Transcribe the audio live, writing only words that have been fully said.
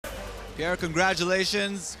Pierre,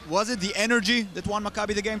 congratulations. Was it the energy that won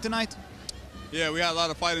Maccabi the game tonight? Yeah, we had a lot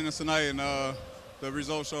of fight in us tonight, and the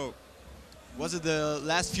results showed. Was it the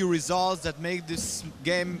last few results that made this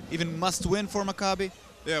game even must-win for Maccabi?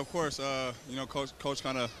 Yeah, of course. You know, coach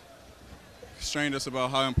kind of strained us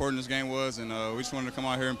about how important this game was, and we just wanted to come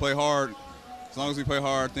out here and play hard. As long as we play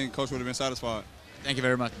hard, I think coach would have been satisfied. Thank you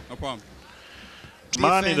very much. No problem.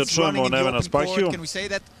 Mani da čujemo Nevena Spahiju. Can we say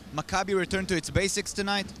that Maccabi returned to its basics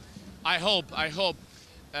tonight? I hope.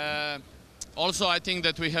 Also, I think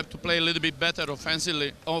that we have to play a little bit better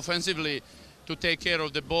offensively to take care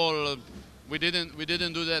of the ball. We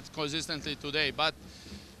didn't do that consistently today, but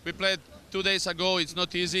we played 2 days ago. It's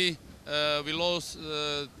not easy. We lost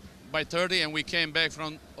by 30, and we came back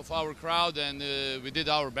from our crowd, and we did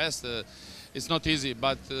our best. It's not easy,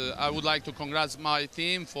 but I would like to congratulate my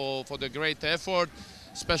team for the great effort,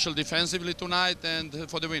 especially defensively tonight, and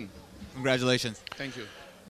for the win. Congratulations. Thank you.